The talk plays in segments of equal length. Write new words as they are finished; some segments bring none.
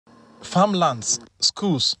Farmlands,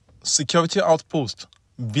 schools, security outposts,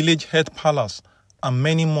 village head palace, and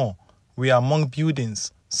many more were among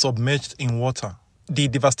buildings submerged in water. The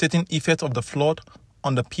devastating effect of the flood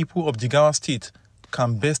on the people of Jigawa State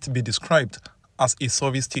can best be described as a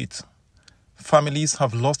sorry state. Families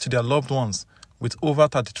have lost their loved ones, with over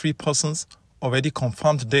 33 persons already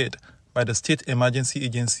confirmed dead by the State Emergency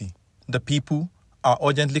Agency. The people are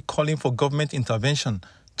urgently calling for government intervention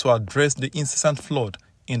to address the incessant flood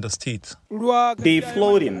in the state. The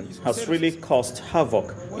flooding has really caused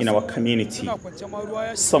havoc in our community.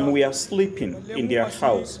 Some were sleeping in their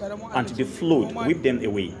house and the flood whipped them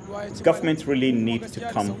away. Government really needs to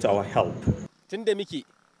come to our help.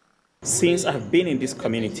 Since I've been in this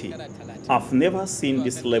community, I've never seen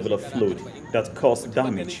this level of flood that caused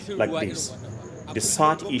damage like this. The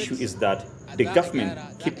sad issue is that the government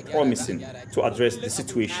keeps promising to address the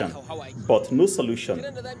situation, but no solution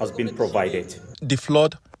has been provided. The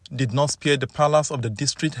flood did not spare the palace of the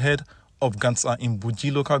district head of Gansa in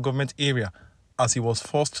Buji local government area, as he was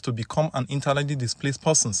forced to become an internally displaced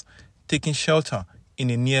person, taking shelter in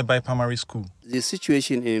a nearby primary school. The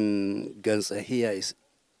situation in Gansa here is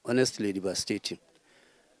honestly devastating.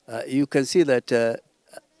 You can see that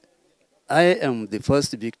I am the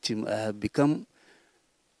first victim. I have become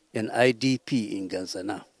an IDP in Gansa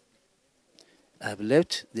now. I have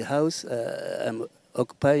left the house I'm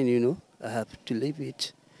occupying, I have to leave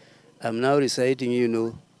it. I'm now residing, in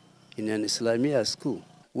an Islamia school.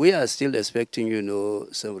 We are still expecting,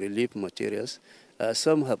 some relief materials.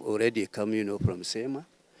 Some have already come, from SEMA,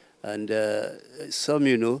 and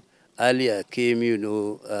some, earlier came,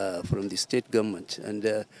 from the state government.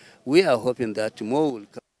 And we are hoping that more will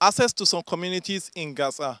come. Access to some communities in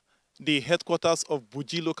Gaza, the headquarters of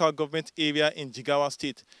Buji local government area in Jigawa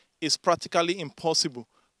State, is practically impossible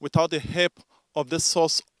without the help of the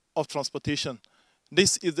source of transportation.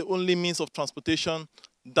 This is the only means of transportation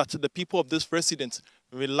that the people of these residents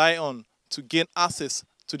rely on to gain access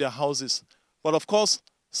to their houses. But of course,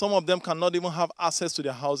 some of them cannot even have access to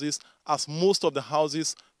their houses, as most of the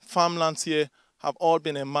houses, farmlands here, have all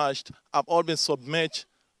been immersed, have all been submerged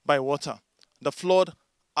by water. The flood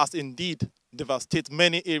has indeed devastated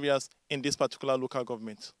many areas in this particular local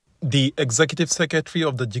government. The Executive Secretary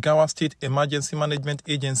of the Jigawa State Emergency Management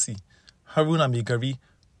Agency, Haruna Migari,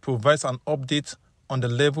 provides an update on the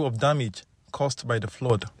level of damage caused by the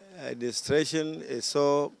flood. The situation is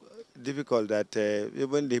so difficult that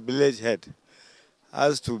even the village head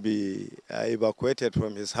has to be evacuated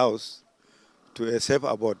from his house to a safe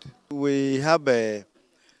abode. We have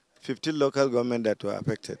 15 local governments that were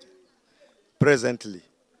affected presently,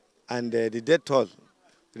 and the death toll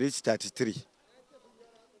reached 33.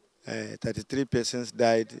 33 persons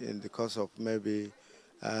died in the course of maybe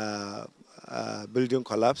building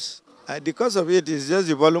collapse. The cause of it is just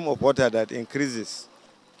the volume of water that increases.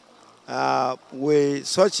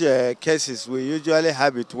 Such cases, we usually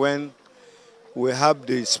have it when we have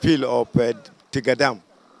the spill of Tiga Dam.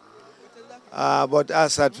 But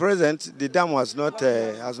as at present, the dam has not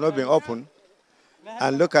been opened.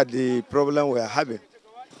 And look at the problem we are having.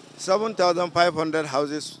 7,500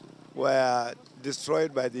 houses were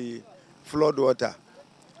destroyed by the flood water.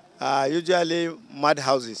 Usually mud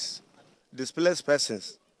houses, displaced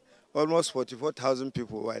persons. Almost 44,000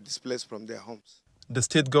 people were displaced from their homes. The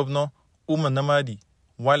state governor, Umar Namadi,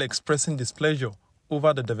 while expressing displeasure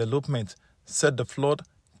over the development, said the flood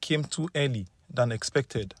came too early than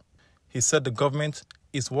expected. He said the government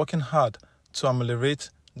is working hard to ameliorate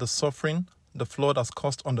the suffering the flood has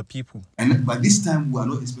caused on the people. And by this time, we are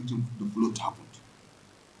not expecting the flood to happen.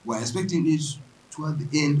 We are expecting it toward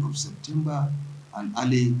the end of September and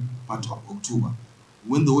early part of October,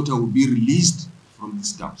 when the water will be released from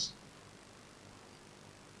these dams.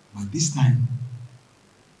 But this time,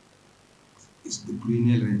 it's the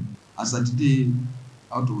perennial rain. As at today,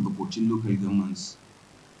 out of the 14 local governments,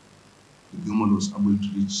 the government was able to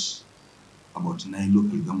reach about 9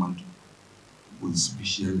 local governments with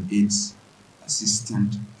special aids,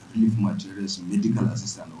 assistant, relief materials, medical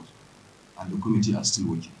assistance, and the committee are still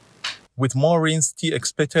working. With more rain still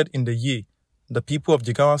expected in the year, the people of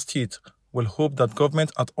Jigawa State will hope that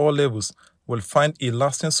government at all levels will find a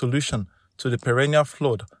lasting solution to the perennial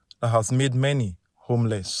flood that has made many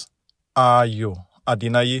homeless. Ayo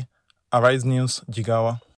Adinaye, Arise News,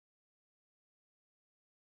 Jigawa.